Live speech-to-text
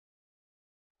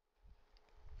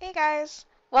Hey guys,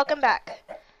 welcome back.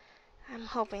 I'm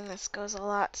hoping this goes a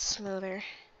lot smoother.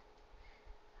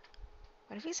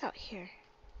 What if he's out here?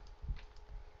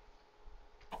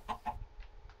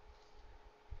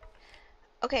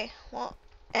 Okay, well,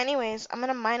 anyways, I'm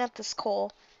gonna mine up this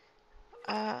coal.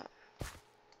 I'm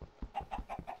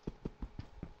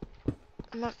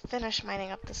gonna finish mining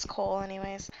up this coal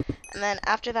anyways. And then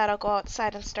after that I'll go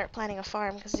outside and start planting a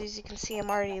farm, because as you can see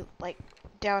I'm already, like,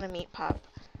 down a meat pop.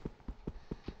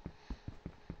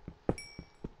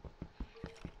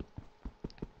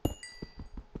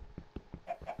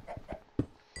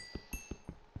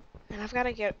 And I've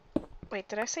gotta get... Wait,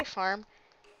 did I say farm?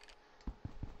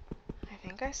 I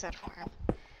think I said farm.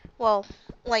 Well,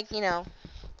 like, you know,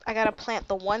 I gotta plant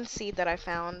the one seed that I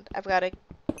found. I've gotta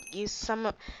use some...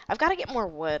 I've gotta get more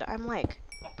wood. I'm, like,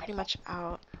 pretty much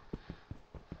out.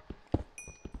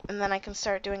 And then I can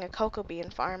start doing a cocoa bean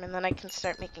farm, and then I can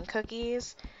start making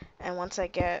cookies. And once I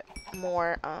get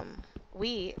more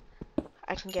wheat,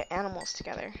 I can get animals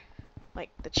together, like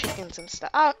the chickens and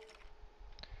stuff. Oh,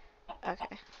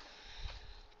 okay.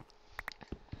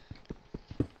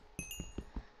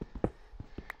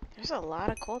 There's a lot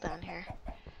of coal down here.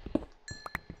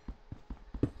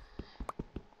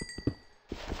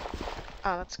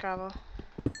 Oh, that's gravel.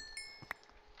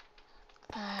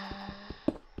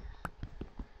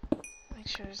 Make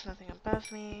sure there's nothing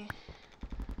above me.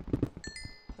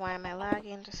 Why am I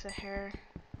lagging? Just a hair.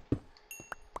 I'm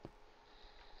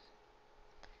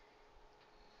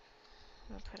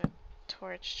gonna put a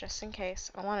torch just in case.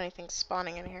 I don't want anything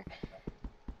spawning in here.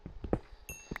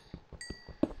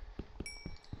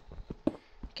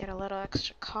 Get a little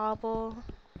extra cobble.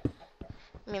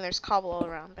 I mean, there's cobble all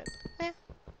around, but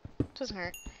doesn't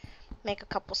hurt. Make a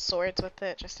couple swords with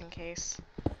it just in case.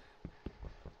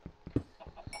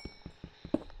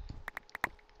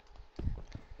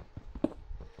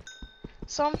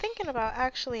 So I'm thinking about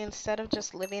actually, instead of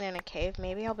just living in a cave,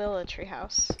 maybe I'll build a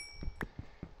treehouse.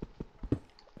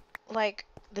 Like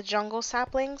the jungle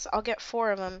saplings, I'll get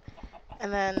 4 of them,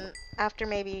 and then after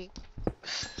maybe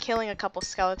killing a couple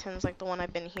skeletons like the one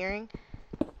I've been hearing,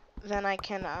 then I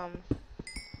can,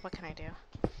 what can I do?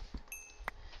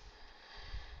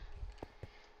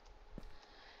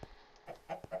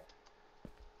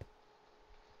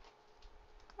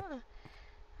 Huh.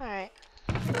 Alright.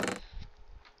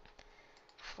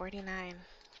 49.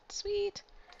 Sweet!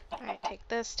 Alright, take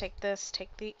this, take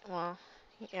the, well,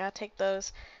 yeah, take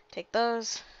those, take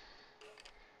those.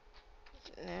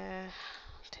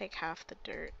 Take half the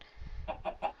dirt.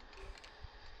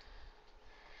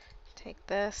 Take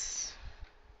this.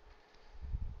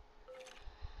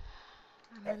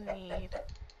 I'm gonna need...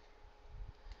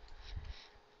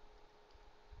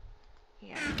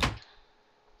 Yeah.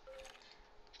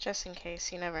 Just in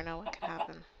case, you never know what could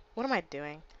happen. What am I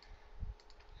doing?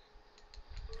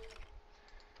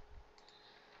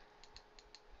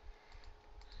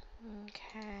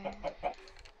 Okay.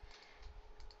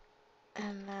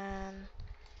 And then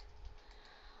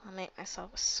I'll make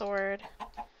myself a sword.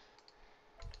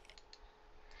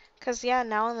 Because, yeah,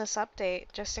 now in this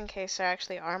update, just in case there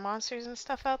actually are monsters and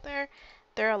stuff out there,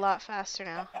 they're a lot faster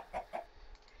now.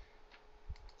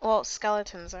 Well,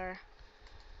 skeletons are.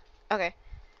 Okay.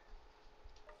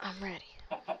 I'm ready.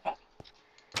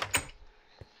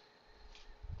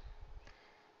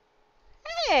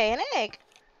 Hey, an egg!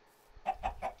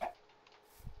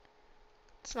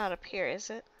 It's not up here, is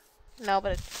it? No,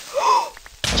 but it's...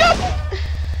 Jump!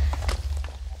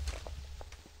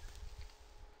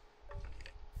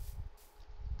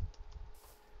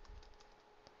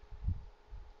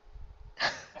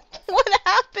 What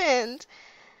happened?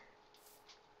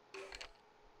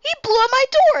 He blew up my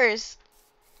doors!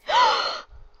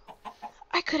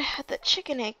 I could have had that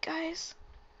chicken egg, guys.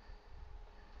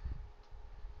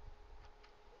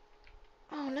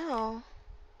 Oh no.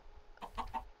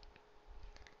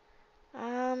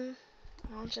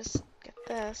 I'll just get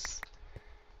this.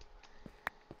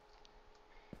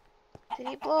 Did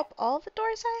he blow up all the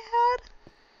doors I had?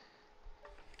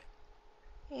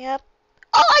 Yep.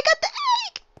 Oh, I got the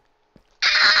egg!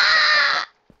 Ah!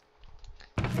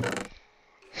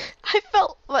 I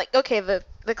felt like, okay, the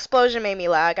explosion made me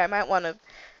lag. I might want to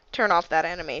turn off that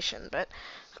animation, but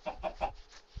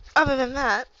other than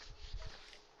that,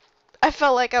 I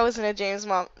felt like I was in a James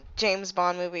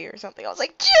Bond movie or something. I was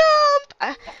like,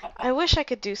 jump! I wish I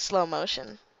could do slow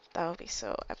motion. That would be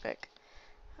so epic.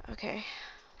 Okay,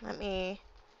 let me,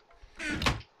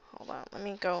 hold on, let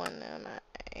me go into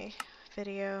my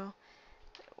video.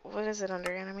 What is it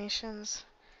under animations?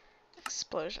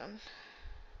 Explosion.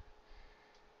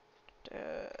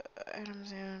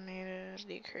 Items animated,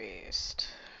 decreased.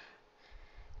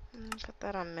 Put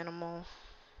that on minimal.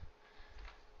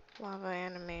 Lava,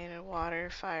 animated, water,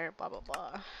 fire, blah, blah,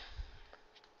 blah.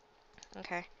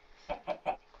 Okay.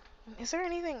 Is there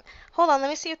anything... Hold on, let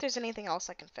me see if there's anything else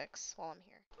I can fix while I'm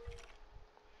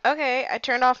here. Okay, I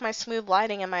turned off my smooth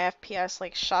lighting and my FPS,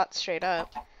 like, shot straight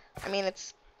up. I mean,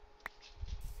 it's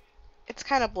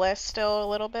kind of bliss still a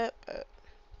little bit, but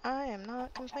I am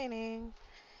not complaining.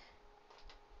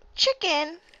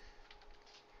 Chicken!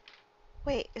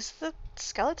 Wait, is the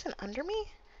skeleton under me?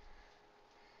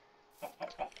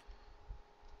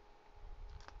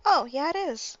 Oh, yeah, it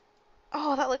is.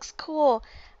 Oh, that looks cool.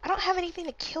 I don't have anything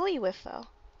to kill you with, though.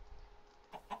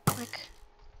 Like,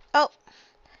 oh,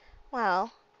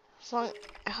 well, as long,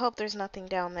 I hope there's nothing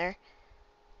down there.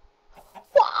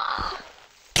 Wah!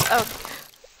 Oh.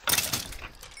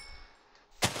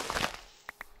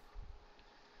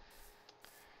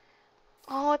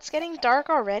 Oh, it's getting dark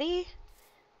already?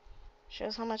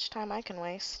 Shows how much time I can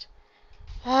waste.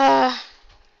 Ah.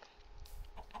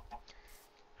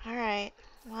 Alright,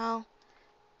 well.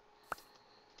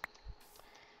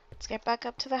 Let's get back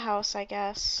up to the house, I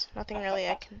guess. Nothing really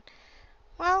I can...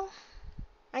 Well,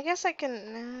 I guess I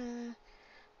can...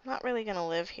 not really gonna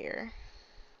live here.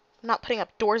 I'm not putting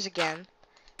up doors again.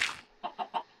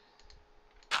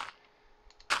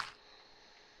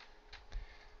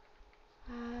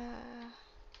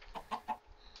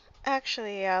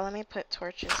 Actually, yeah, let me put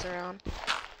torches around.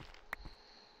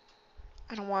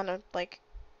 I don't want to, like...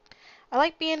 I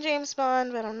like being James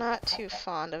Bond, but I'm not too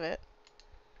fond of it.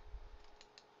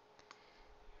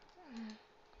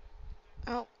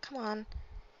 Oh, come on.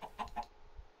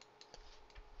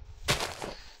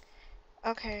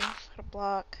 Okay, put a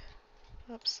block.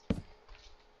 Oops.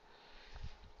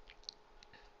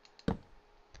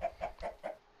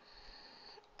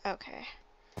 Okay.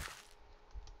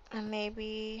 And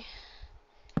maybe...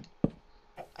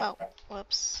 Oh,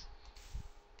 whoops.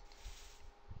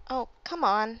 Oh, come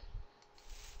on.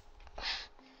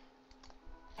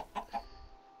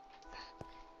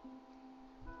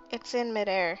 It's in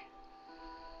midair.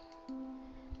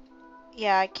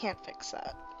 Yeah, I can't fix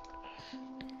that.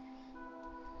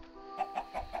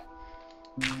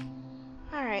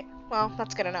 Alright, well,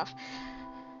 that's good enough.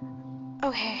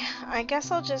 Okay, I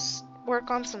guess I'll just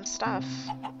work on some stuff.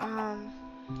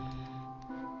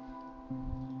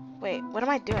 Wait, what am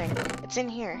I doing? It's in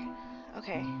here.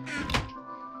 Okay.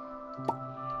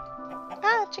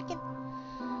 Ah, chicken!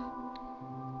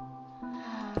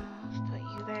 Put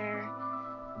you there.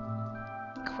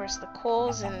 Of course, the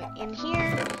coal's in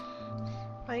here.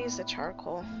 I'll use the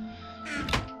charcoal.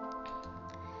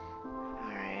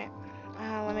 Alright.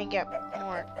 Let me get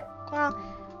more. Well,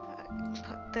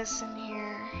 put this in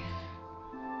here.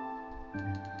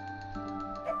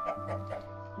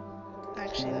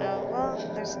 Actually, no. Well,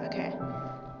 there's... Okay.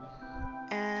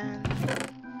 And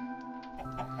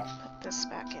put this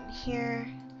back in here.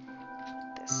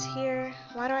 Put this here.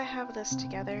 Why do I have this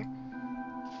together?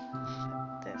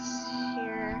 Put this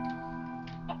here.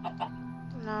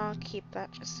 No, keep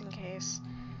that just in case.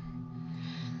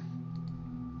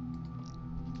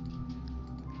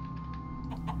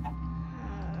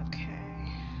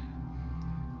 Okay.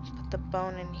 Put the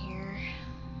bone in here.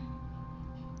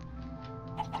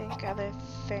 I think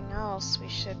everything else we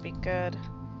should be good.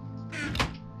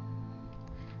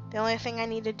 The only thing I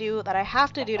need to do that I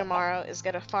have to do tomorrow is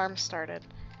get a farm started.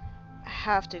 I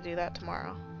have to do that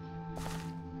tomorrow.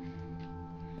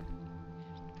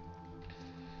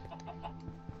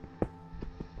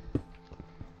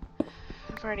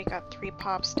 I've already got 3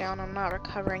 pops down. I'm not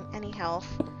recovering any health.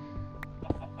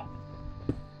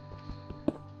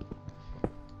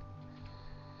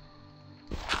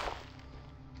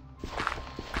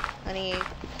 Any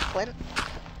flint?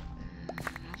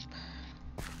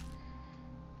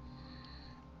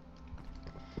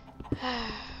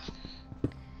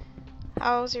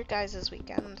 How was your guys'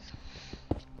 weekend?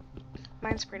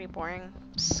 Mine's pretty boring.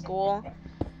 School.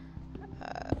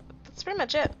 That's pretty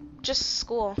much it. Just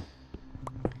school.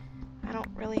 I don't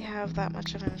really have that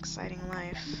much of an exciting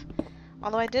life.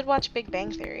 Although I did watch Big Bang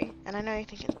Theory, and I know you're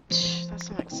thinking, psh, that's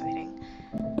not exciting.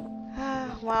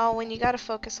 Well, when you gotta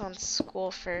focus on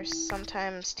school first,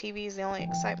 sometimes TV is the only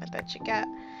excitement that you get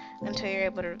until you're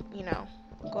able to, you know,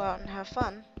 go out and have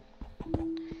fun.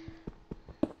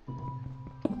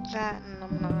 That, and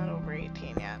I'm not over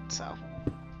 18 yet, so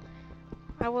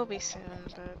I will be soon,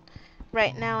 but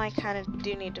right now I kind of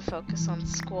do need to focus on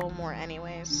school more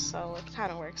anyways, so it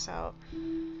kind of works out.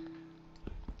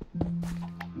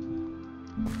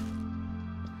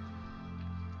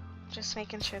 Just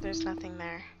making sure there's nothing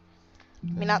there.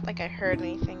 I mean, not like I heard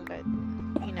anything, but,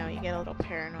 you know, you get a little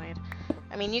paranoid.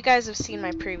 I mean, you guys have seen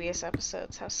my previous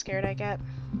episodes, how scared I get.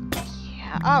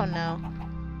 Yeah, oh no.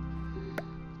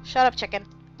 Shut up, chicken.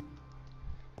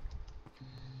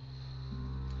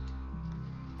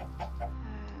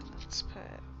 Let's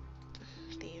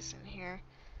put these in here.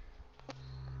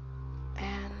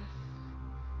 And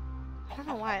I don't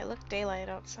know why it looked daylight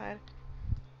outside.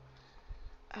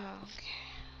 Oh,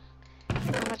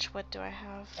 okay. How much wood do I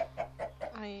have?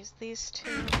 I'll use these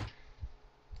two.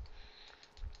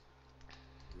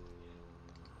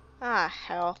 Ah,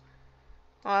 hell.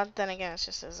 Well, then again, it's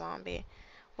just a zombie.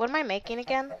 What am I making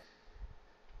again?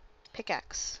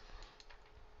 Pickaxe.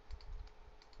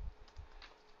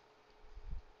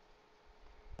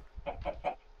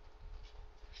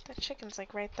 That chicken's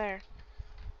like right there.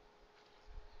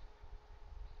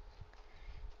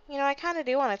 You know, I kind of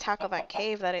do want to tackle that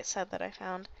cave that it said that I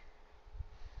found.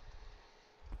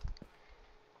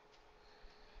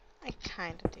 I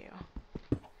kind of do.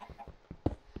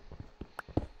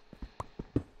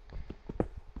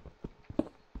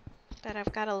 But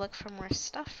I've got to look for more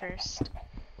stuff first.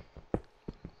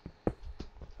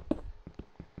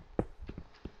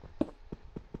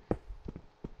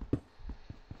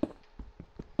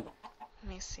 Let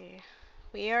me see.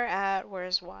 We are at,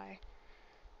 where's Y?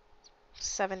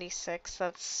 76.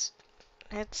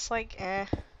 It's like, eh.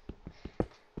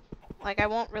 Like, I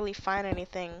won't really find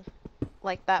anything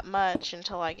like that much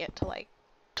until I get to like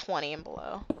 20 and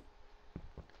below.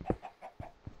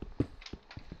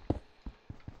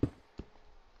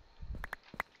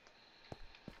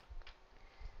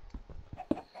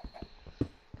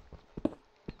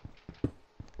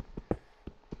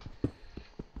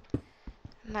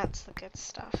 And that's the good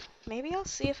stuff. Maybe I'll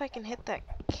see if I can hit that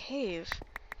cave.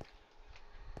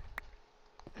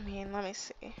 I mean, let me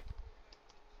see.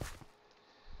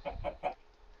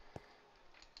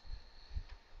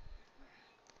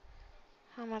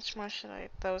 How much more should I?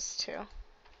 Those two.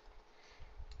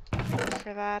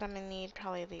 For that, I'm gonna need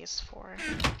probably these 4.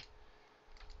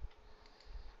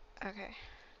 Okay.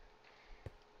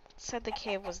 It said the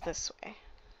cave was this way.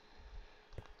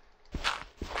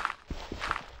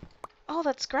 Oh,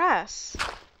 that's grass.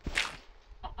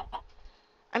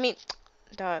 I mean,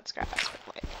 duh, it's grass.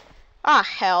 But like, ah,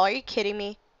 hell, are you kidding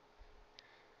me?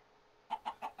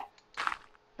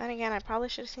 Then again, I probably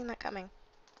should have seen that coming.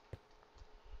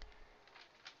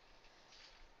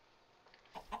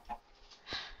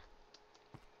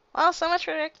 Well, so much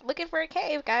for looking for a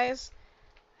cave, guys.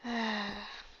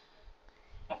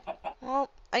 Well,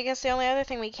 I guess the only other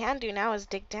thing we can do now is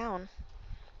dig down.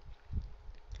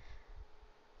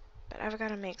 But I've got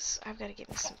to get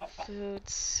me some food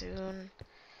soon.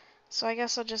 So I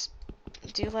guess I'll just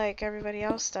do like everybody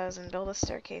else does and build a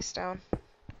staircase down.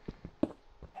 Let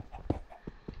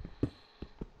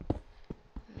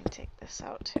me take this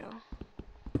out too.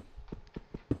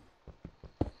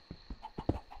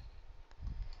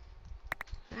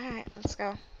 Alright, let's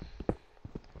go.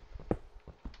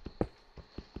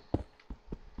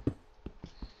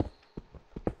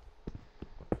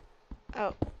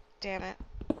 Oh, damn it.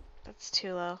 That's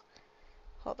too low.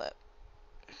 Hold up.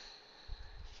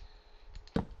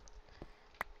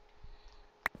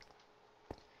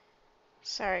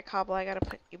 Sorry, Cobble, I gotta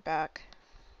put you back.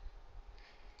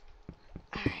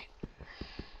 Alright.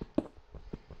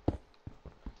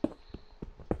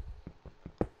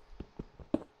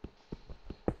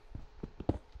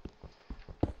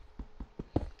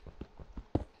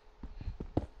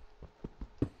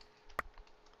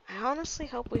 I honestly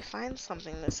hope we find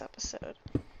something this episode.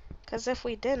 Because if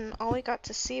we didn't, all we got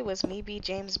to see was me be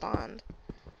James Bond.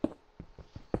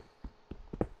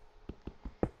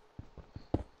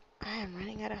 I am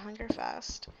running out of hunger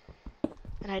fast.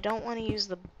 And I don't want to use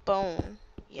the bone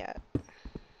yet.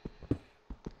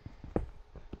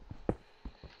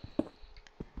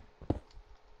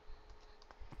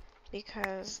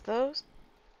 Because those...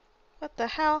 What the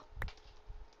hell?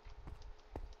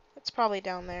 It's probably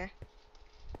down there.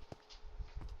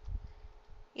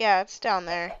 Yeah, it's down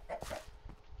there.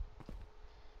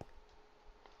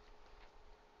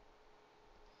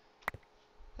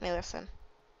 Let me listen.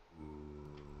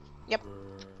 Yep.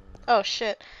 Oh,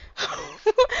 shit.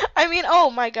 I mean,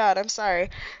 oh my god, I'm sorry.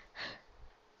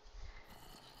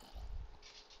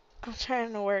 I'm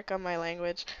trying to work on my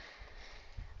language.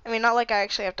 I mean, not like I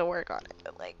actually have to work on it,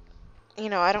 but like, you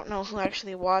know, I don't know who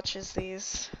actually watches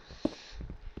these.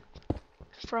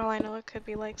 For all I know, it could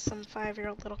be like some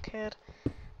 5-year-old little kid.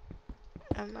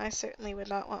 And I certainly would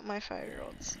not want my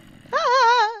 5-year-olds.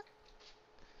 Ah!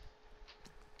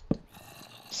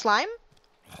 Slime?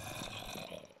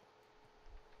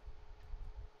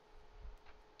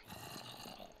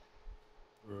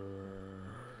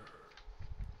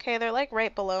 Okay, they're like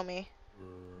right below me.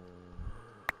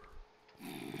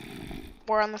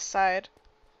 Or on the side.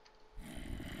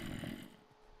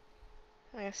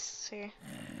 Let me see.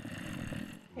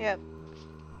 Yep.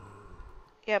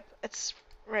 Yep, it's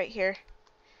right here.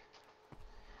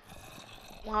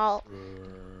 Well,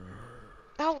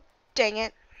 oh, dang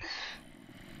it.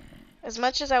 As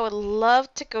much as I would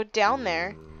love to go down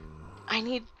there, I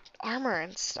need armor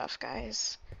and stuff,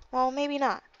 guys. Well, maybe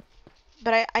not.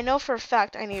 But I know for a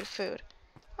fact I need food.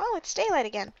 Oh, it's daylight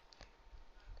again.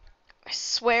 I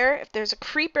swear, if there's a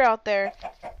creeper out there,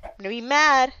 I'm gonna be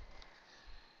mad.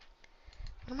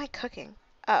 What am I cooking?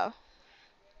 Oh.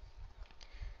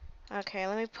 Okay,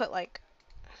 let me put like...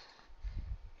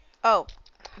 Oh,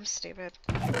 I'm stupid.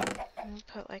 Let me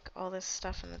put like all this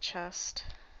stuff in the chest.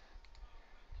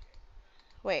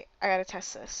 Wait, I gotta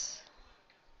test this.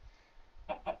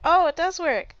 Oh, it does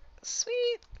work.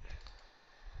 Sweet.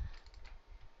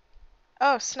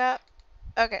 Oh, snap.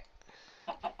 Okay.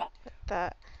 Put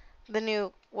that. The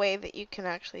new way that you can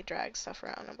actually drag stuff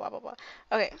around and blah, blah, blah.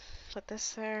 Okay, put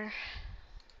this there.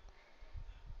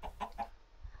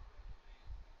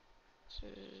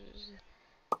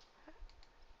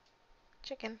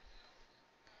 Chicken.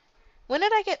 When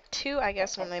did I get 2? I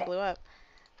guess when they blew up.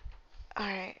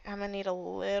 Alright, I'm gonna need a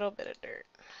little bit of dirt.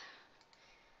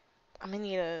 I'm gonna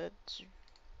need a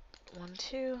 1,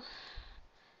 2.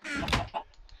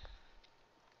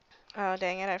 Oh,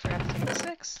 dang it, I forgot to take the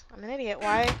 6. I'm an idiot.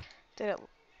 Why did it...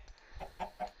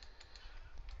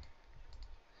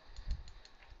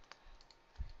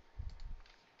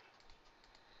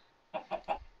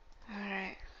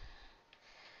 Alright.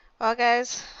 Well,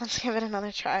 guys, let's give it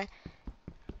another try.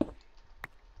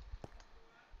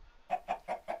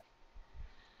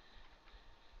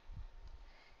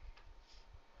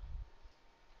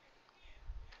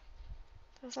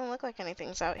 Doesn't look like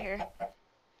anything's out here.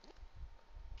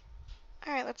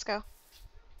 Alright, let's go.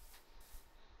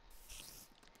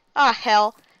 Ah,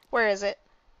 hell. Where is it?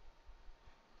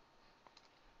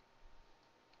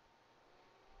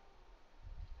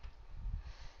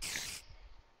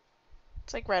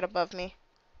 It's like right above me.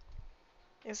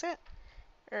 Is it?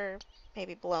 Or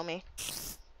maybe below me.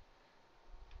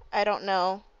 I don't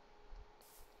know.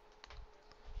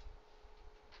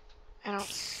 I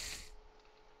don't...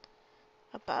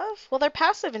 Above? Well, they're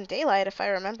passive in daylight, if I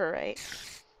remember right.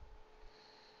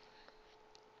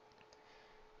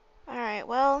 Alright,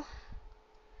 well...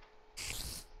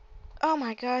 Oh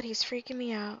my god, he's freaking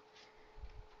me out.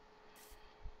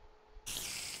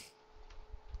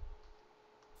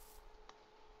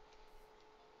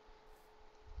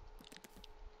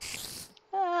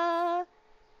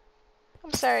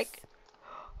 I'm sorry.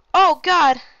 Oh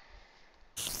god!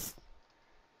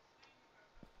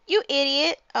 You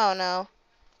idiot! Oh no.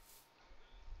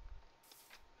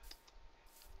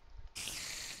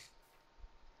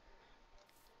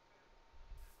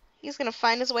 He's gonna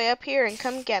find his way up here and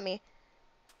come get me.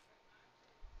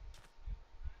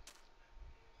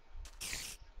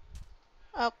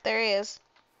 Oh, there he is.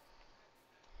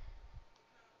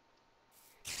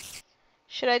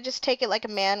 Should I just take it like a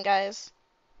man, guys?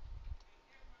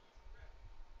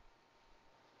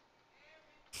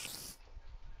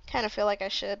 Kind of feel like I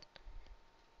should.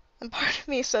 And part of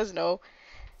me says no.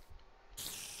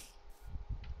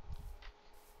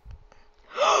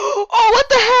 Oh, what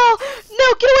the hell?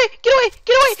 No, get away! Get away!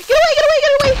 Get away! Get away! Get away!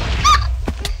 Get away!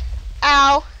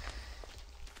 Ah! Ow.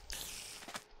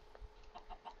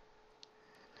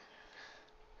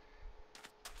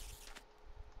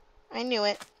 I knew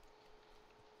it.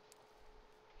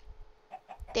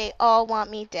 They all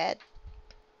want me dead.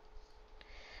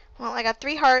 Well, I got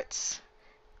 3 hearts.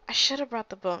 I should have brought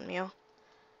the bone meal.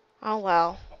 Oh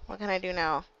well. What can I do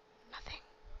now? Nothing.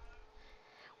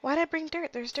 Why did I bring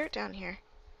dirt? There's dirt down here.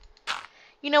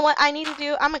 You know what I need to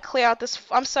do? I'm gonna clear out this...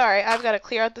 I'm sorry. I've got to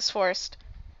clear out this forest.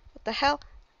 What the hell?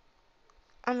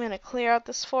 I'm gonna clear out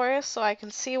this forest so I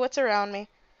can see what's around me.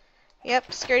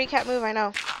 Yep, scaredy cat move, I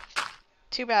know.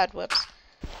 Too bad, whoops.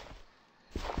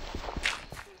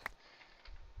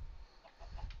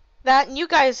 That, and you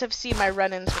guys have seen my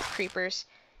run-ins with creepers.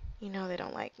 You know they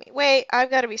don't like me. Wait,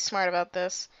 I've got to be smart about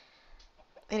this.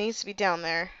 It needs to be down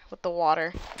there with the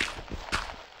water.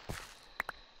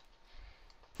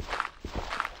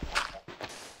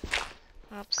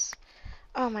 Oops.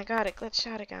 Oh my god, it glitched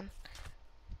out again.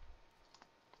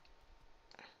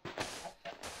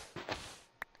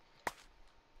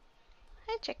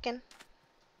 Hi, chicken.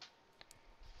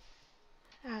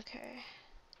 Okay.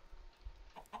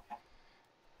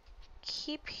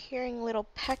 Keep hearing little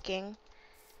pecking.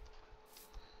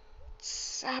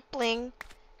 Sapling.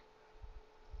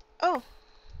 Oh.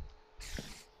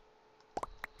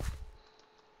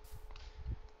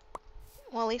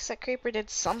 Well, at least that creeper did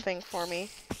something for me.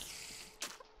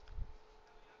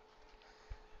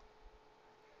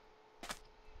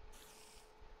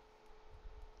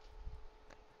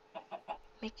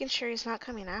 Making sure he's not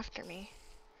coming after me.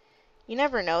 You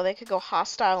never know, they could go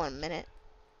hostile in a minute.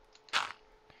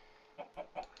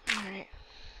 Alright.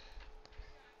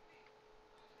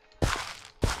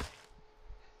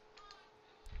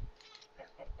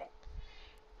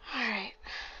 Alright.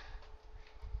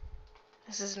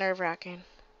 This is nerve-wracking.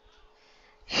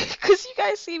 Because you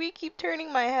guys see me keep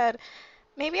turning my head.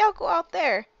 Maybe I'll go out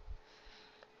there.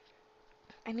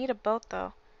 I need a boat,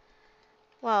 though.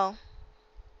 Well.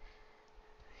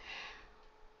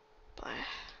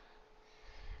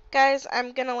 Guys,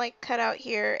 I'm gonna, like, cut out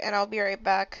here, and I'll be right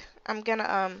back. I'm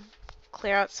gonna,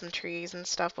 clear out some trees and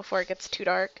stuff before it gets too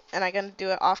dark. And I'm gonna do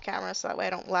it off camera so that way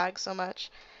I don't lag so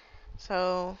much.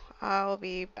 So, I'll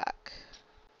be back.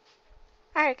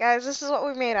 Alright, guys, this is what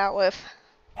we made out with.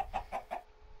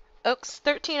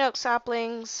 13 oak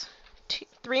saplings,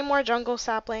 3 more jungle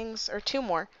saplings, or 2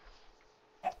 more.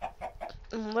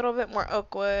 A little bit more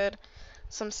oak wood,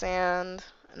 some sand,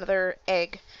 another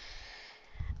egg.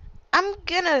 I'm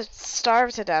gonna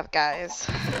starve to death, guys.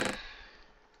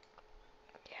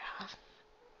 Yeah.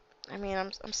 I mean,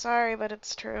 I'm sorry, but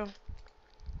it's true.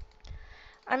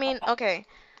 I mean, okay,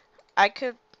 I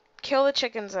could kill the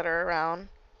chickens that are around.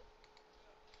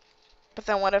 But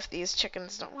then what if these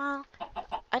chickens don't... Well,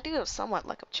 I do have somewhat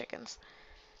luck of chickens.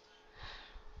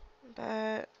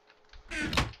 But...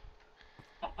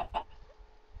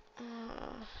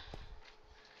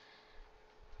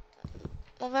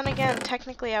 well, then again,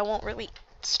 technically I won't really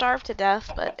starve to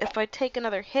death, but if I take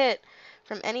another hit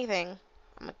from anything,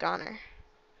 I'm a goner.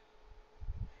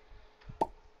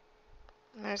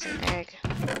 And there's an egg.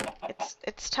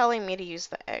 It's telling me to use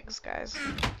the eggs, guys.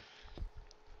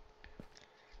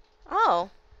 Oh!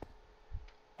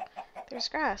 There's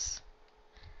grass.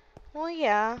 Well,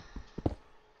 yeah.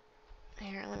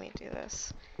 Here, let me do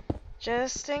this.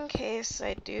 Just in case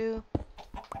I do...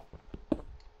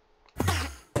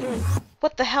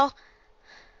 What the hell?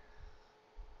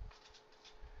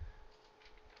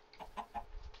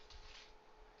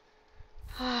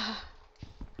 I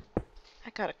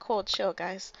got a cold chill,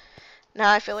 guys.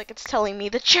 Now I feel like it's telling me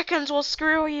the chickens will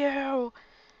screw you!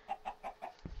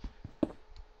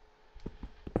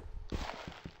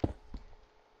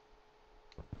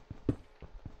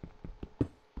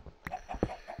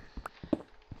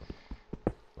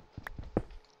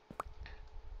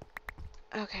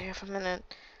 Okay, if I'm gonna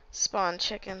spawn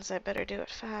chickens, I better do it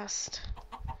fast.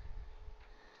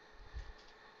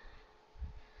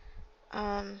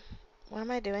 What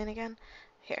am I doing again?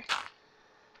 Here.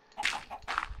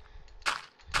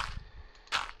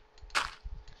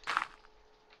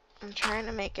 I'm trying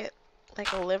to make it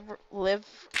like a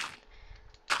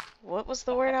what was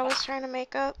the word I was trying to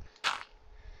make up?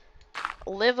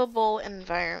 Livable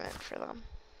environment for them.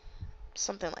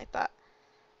 Something like that.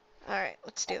 Alright,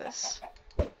 let's do this.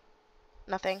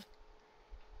 Nothing.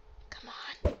 Come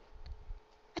on.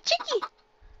 A chickie!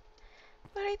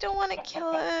 But I don't want to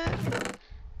kill it.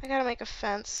 I gotta make a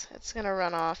fence. It's gonna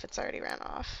run off. It's already ran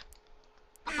off.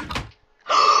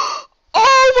 Oh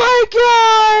my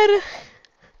god!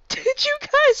 Did you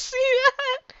guys see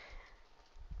that?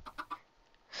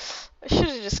 I should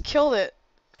have just killed it.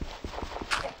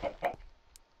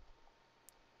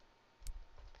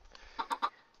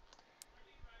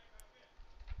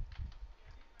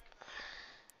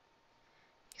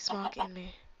 He's mocking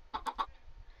me.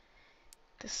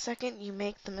 The second you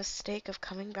make the mistake of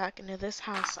coming back into this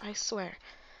house, I swear,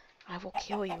 I will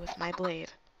kill you with my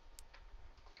blade.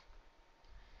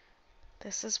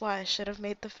 This is why I should have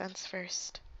made the fence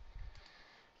first.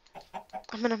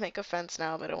 I'm gonna make a fence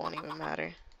now, but it won't even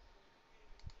matter.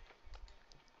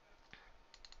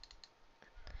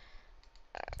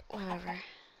 Whatever.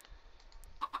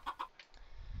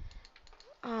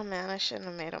 Oh man, I shouldn't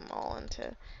have made them all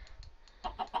into...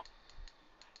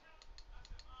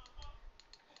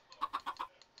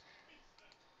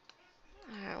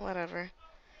 Alright, whatever.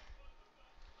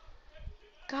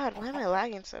 God, why am I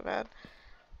lagging so bad?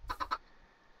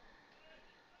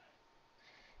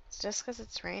 It's just because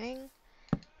it's raining?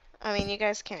 I mean, you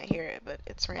guys can't hear it, but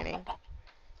it's raining.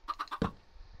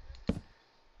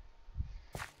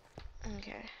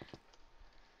 Okay.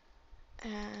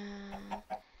 I'm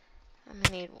gonna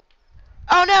need...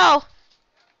 Oh no!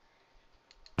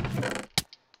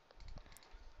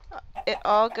 It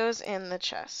all goes in the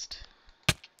chest.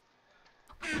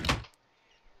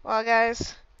 Well,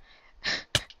 guys,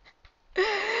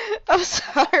 I'm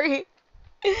sorry.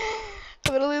 I'm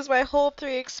gonna lose my whole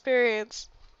 3 experience.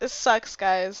 This sucks,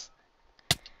 guys.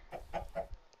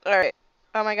 Alright.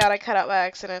 Oh my god, I cut out by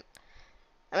accident.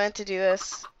 I meant to do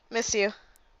this. Miss you.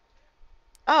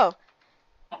 Oh.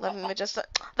 Left me with just a...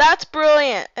 That's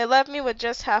brilliant! It left me with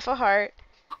just half a heart.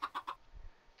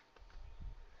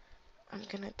 I'm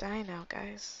gonna die now,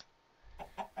 guys.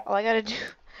 All I gotta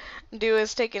do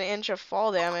is take an inch of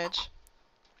fall damage.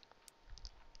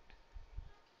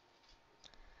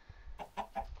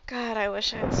 God, I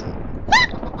wish I had some...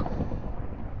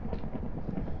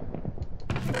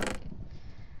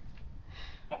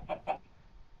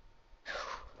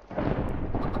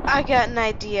 I got an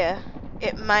idea.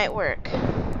 It might work.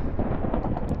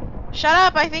 Shut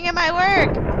up, I think it might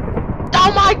work!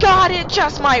 Oh my god, it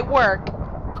just might work!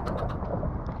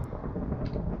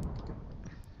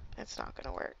 It's not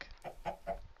gonna work.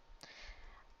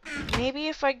 Maybe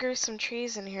if I grew some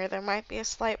trees in here, there might be a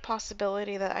slight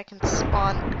possibility that I can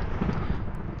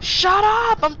spawn... Shut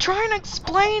up! I'm trying to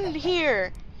explain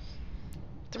here!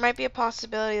 There might be a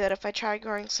possibility that if I try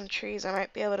growing some trees, I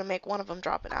might be able to make one of them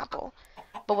drop an apple.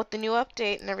 But with the new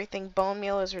update and everything, bone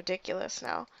meal is ridiculous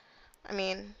now. I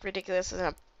mean, ridiculous in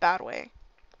a bad way.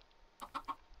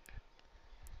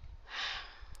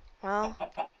 Well,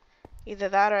 either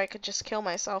that or I could just kill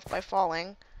myself by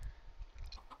falling.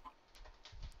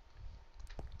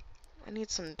 I need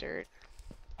some dirt.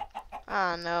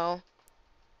 Ah, no.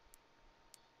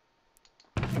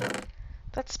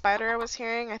 That spider I was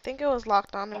hearing, I think it was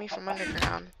locked onto me from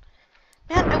underground.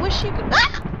 Man, I wish you could...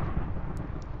 Ah!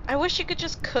 I wish you could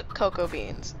just cook cocoa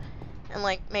beans and,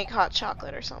 like, make hot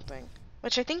chocolate or something.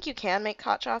 Which I think you can make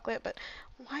hot chocolate, but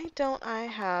why don't I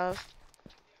have...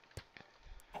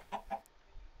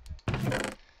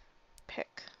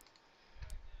 pick?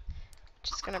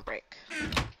 Which is gonna break.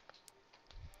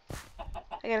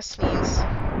 I gotta sneeze.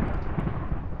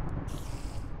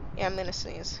 Yeah, I'm gonna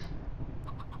sneeze.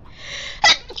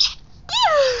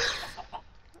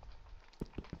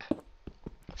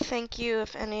 Thank you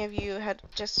if any of you had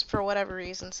just for whatever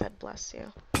reason said bless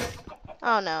you.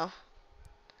 Oh no.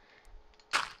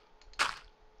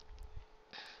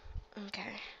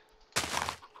 Okay.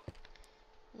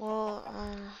 Well,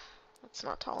 it's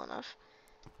not tall enough.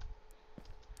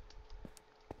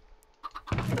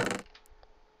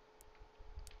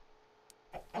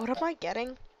 What am I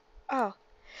getting? Oh.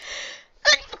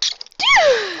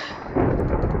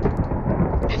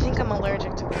 I think I'm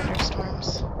allergic to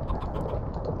thunderstorms.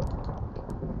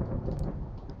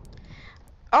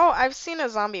 Oh, I've seen a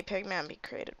zombie pigman be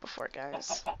created before,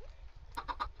 guys.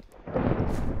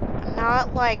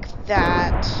 Not like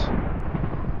that.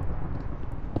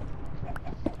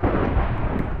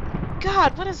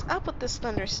 God, what is up with this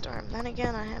thunderstorm? Then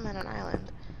again, I am in an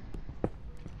island.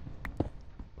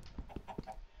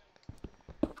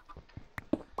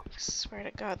 I swear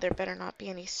to God, there better not be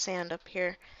any sand up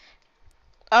here.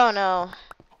 Oh no.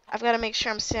 I've got to make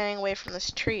sure I'm standing away from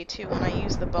this tree, too, when I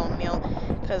use the bone meal.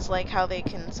 Because, like, how they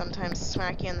can sometimes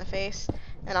smack you in the face.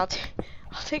 And I'll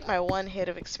take my one hit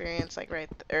of experience, like, right...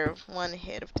 or one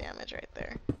hit of damage right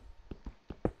there.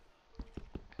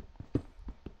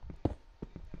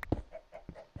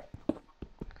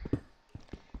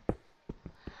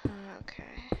 Okay.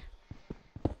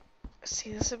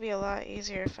 See, this would be a lot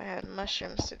easier if I had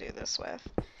mushrooms to do this with.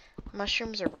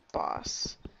 Mushrooms are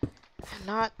boss. And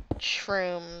not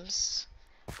shrooms.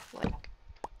 Like,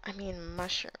 I mean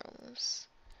mushrooms.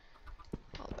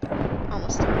 Hold on.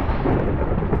 Almost done.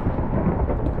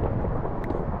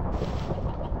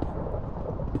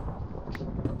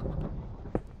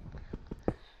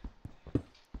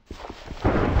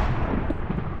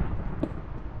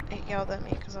 It yelled at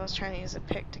me because I was trying to use a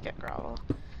pick to get gravel.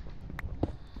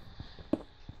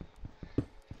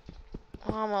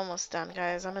 Well, I'm almost done,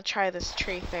 guys. I'm gonna try this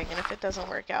tree thing, and if it doesn't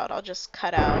work out, I'll just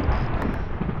cut out.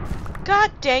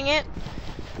 God dang it!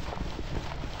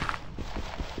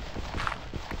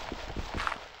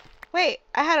 Wait,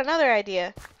 I had another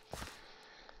idea.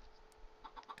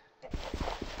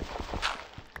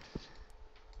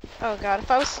 Oh god,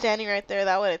 if I was standing right there,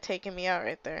 that would have taken me out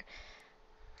right there.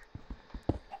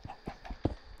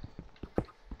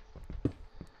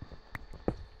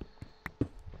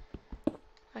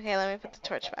 Okay, let me put the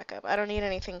torch back up. I don't need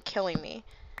anything killing me.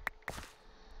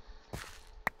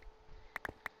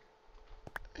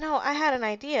 No, I had an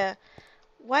idea.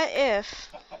 What if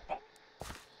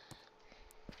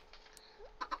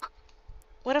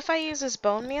I use this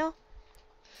bone meal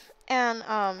and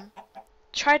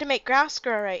try to make grass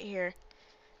grow right here?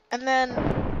 And then,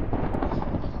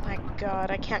 oh my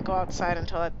god, I can't go outside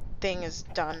until that thing is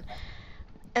done.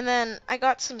 And then I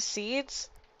got some seeds,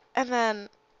 and then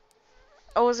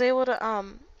I was able to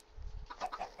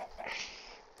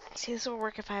see, this would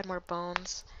work if I had more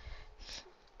bones.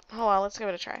 Oh well, let's give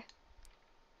it a try.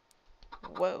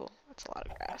 Whoa, that's a lot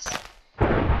of grass.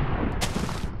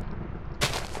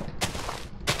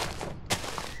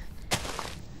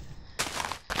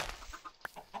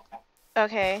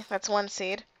 Okay, that's one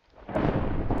seed.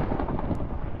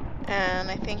 And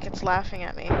I think it's laughing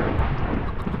at me.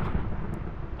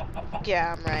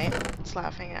 Yeah, I'm right. It's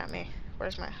laughing at me.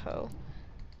 Where's my hoe?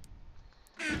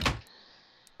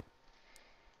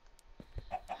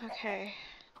 Okay.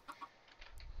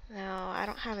 Now, I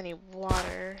don't have any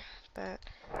water, but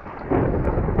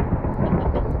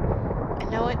I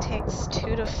know it takes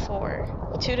 2 to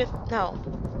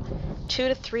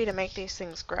 3 to make these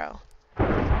things grow.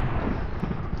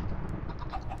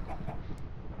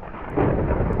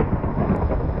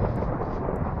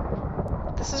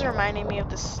 This is reminding me of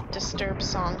this Disturbed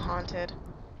song, Haunted.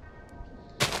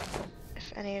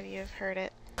 If any of you have heard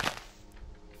it.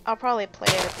 I'll probably play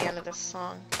it at the end of this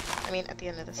song. I mean, at the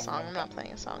end of this song. I'm not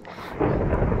playing a song.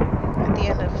 At the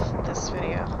end of this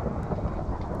video.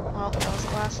 Well, that was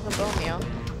the last of the bone meal.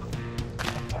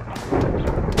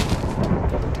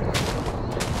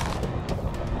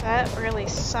 That really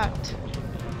sucked.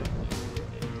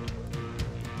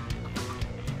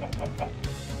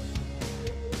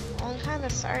 Well, I'm kind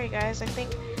of sorry, guys. I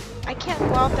think I can't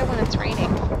go out there when it's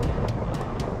raining.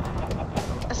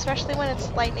 Especially when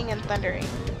it's lightning and thundering.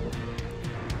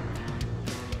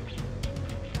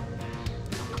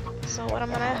 So what I'm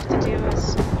gonna have to do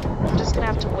is I'm just gonna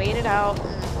have to wait it out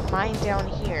and mine down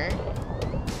here.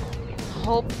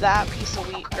 Hope that piece of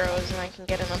wheat grows and I can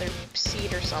get another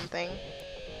seed or something.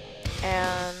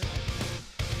 And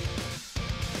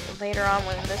later on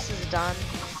when this is done,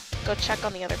 go check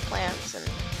on the other plants and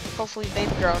hopefully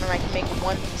they've grown and I can make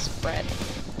one piece of bread.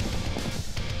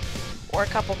 Or a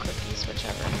couple cookies,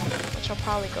 whichever. Which I'll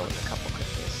probably go with a couple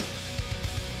cookies.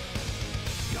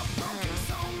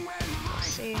 We'll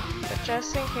see. But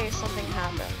just in case something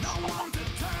happens, I'm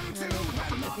gonna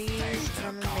make these and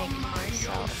I'm gonna make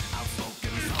myself.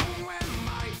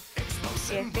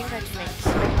 See, I think I can make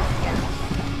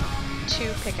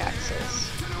 2 pickaxes.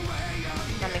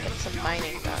 I'm gonna get some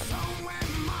mining done.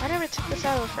 I never took this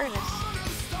out of the furnace.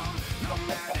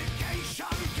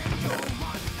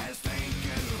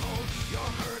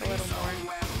 A little more.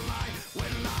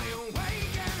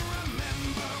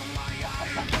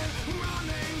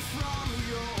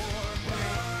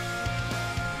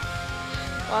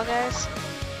 Well guys,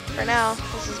 for now,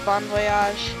 this is Bon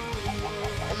Voyage.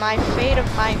 And my fate of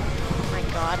my... Oh my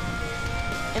god.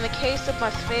 In the case of my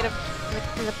fate of...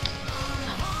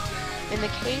 In the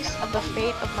case of the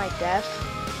fate of my death...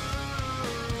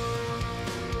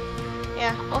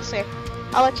 Yeah, we'll see.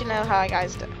 I'll let you know how I die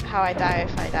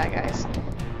if I die, guys.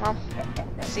 Well,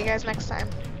 see you guys next time.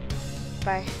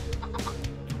 Bye.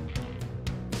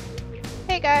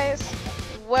 Hey guys!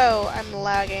 Whoa, I'm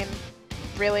lagging.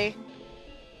 Really?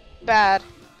 Bad.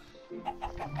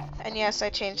 And yes, I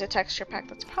changed the texture pack.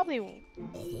 That's probably...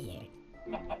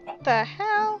 The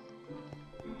hell?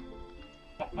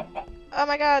 Oh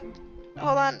my god.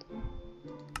 Hold on.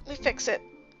 Let me fix it.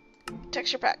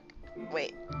 Texture pack.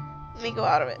 Wait. Let me go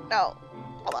out of it. No.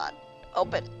 Hold on.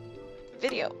 Open.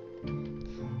 Video.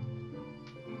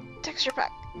 Texture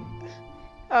pack.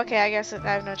 Okay, I guess I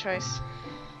have no choice.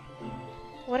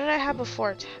 What did I have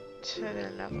before? This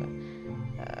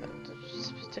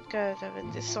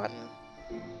one.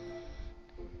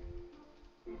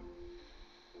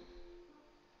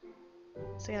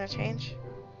 Is it gonna change?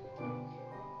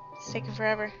 It's taking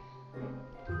forever.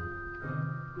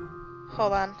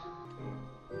 Hold on.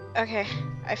 Okay,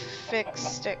 I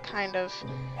fixed it, kind of.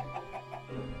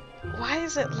 Why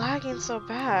is it lagging so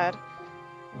bad?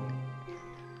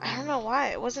 I don't know why.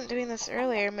 It wasn't doing this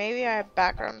earlier. Maybe I have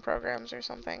background programs or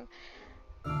something.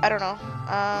 I don't know.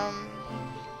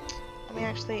 Let me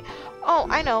actually... Oh,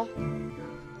 I know.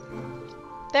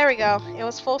 There we go. It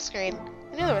was full screen.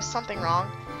 I knew there was something wrong.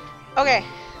 Okay.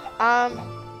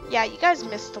 Yeah, you guys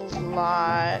missed a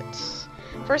lot.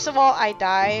 First of all, I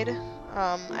died.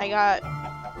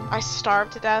 I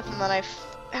starved to death, and then I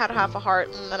had half a heart,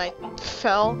 and then I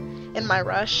fell in my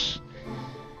rush.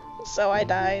 So I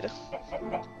died.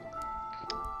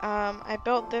 I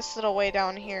built this little way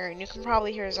down here, and you can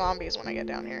probably hear zombies when I get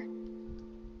down here.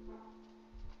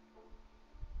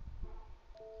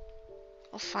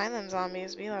 I'll find them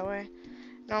zombies, be that way.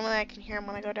 Normally I can hear them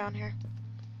when I go down here.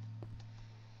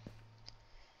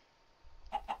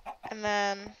 And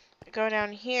then, go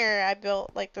down here, I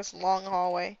built like this long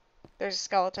hallway. There's a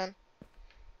skeleton.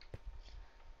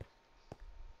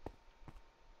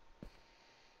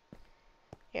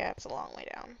 Yeah, it's a long way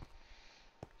down.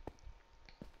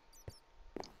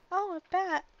 Oh, a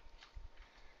bat.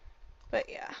 But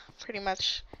yeah, pretty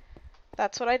much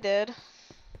that's what I did.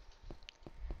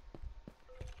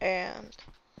 And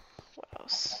what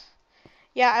else?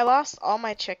 Yeah, I lost all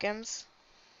my chickens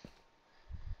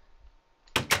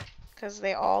because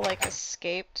they all like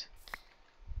escaped.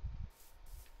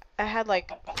 I had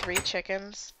like 3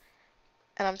 chickens,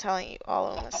 and I'm telling you, all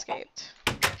of them escaped.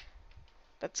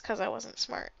 That's because I wasn't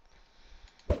smart.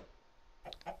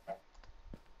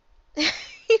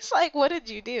 He's like, what did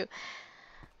you do?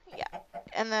 Yeah,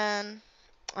 and then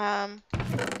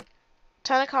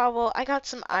ton of cobble. I got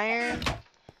some iron,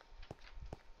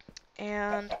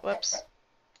 and whoops.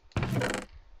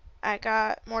 I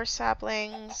got more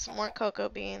saplings, more cocoa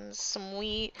beans, some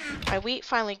wheat. My wheat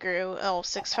finally grew. Oh,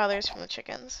 6 feathers from the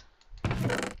chickens.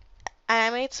 And I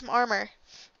made some armor.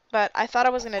 But I thought I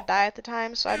was going to die at the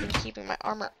time, so I've been keeping my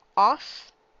armor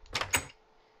off.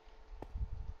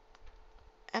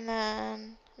 And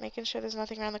then making sure there's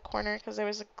nothing around the corner because there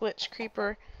was a glitch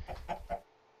creeper.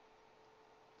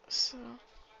 So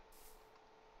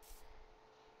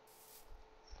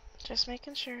just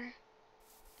making sure.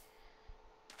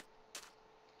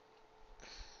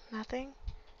 Nothing?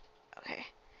 Okay.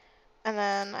 And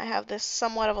then I have this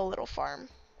somewhat of a little farm.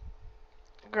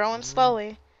 Growing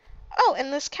slowly. Oh,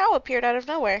 and this cow appeared out of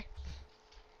nowhere.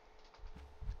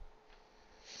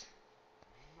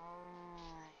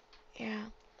 Yeah.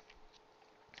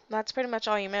 That's pretty much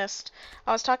all you missed.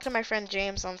 I was talking to my friend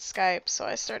James on Skype, so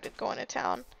I started going to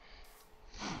town.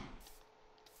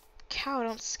 Cow,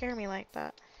 don't scare me like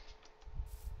that.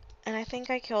 And I think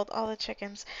I killed all the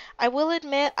chickens. I will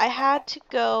admit, I had to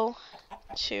go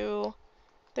to...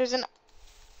 There's an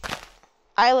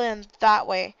island that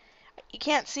way. You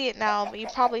can't see it now, but you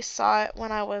probably saw it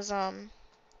when I was,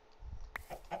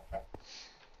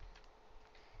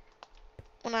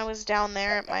 down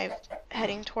there at my...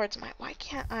 heading towards my... Why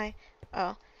can't I...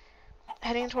 Oh.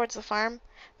 Heading towards the farm.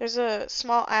 There's a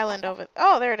small island over...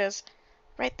 Oh, there it is.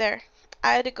 Right there.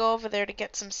 I had to go over there to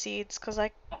get some seeds because I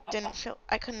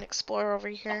couldn't explore over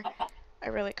here. I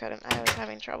really couldn't. I was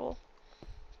having trouble.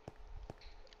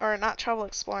 Or not trouble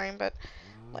exploring, but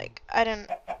like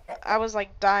I was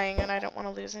like dying and I don't want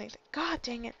to lose anything. God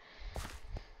dang it.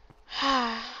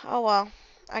 Oh well.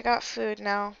 I got food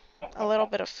now. A little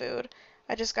bit of food.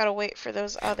 I just gotta wait for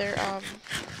those other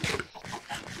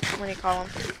what do you call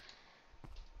them?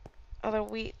 Other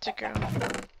wheat to grow.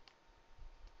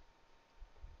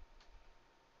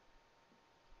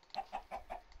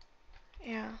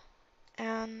 Yeah,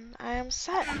 and I am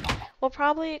set. We'll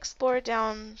probably explore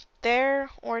down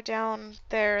there or down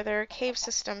there. There are cave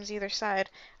systems either side,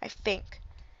 I think.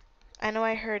 I know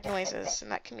I heard noises,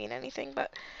 and that can mean anything,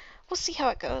 but we'll see how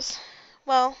it goes.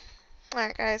 Well,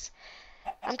 alright guys.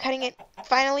 I'm cutting it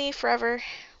finally forever.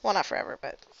 Well, not forever,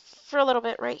 but for a little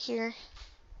bit right here.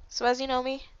 So as you know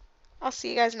me, I'll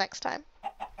see you guys next time.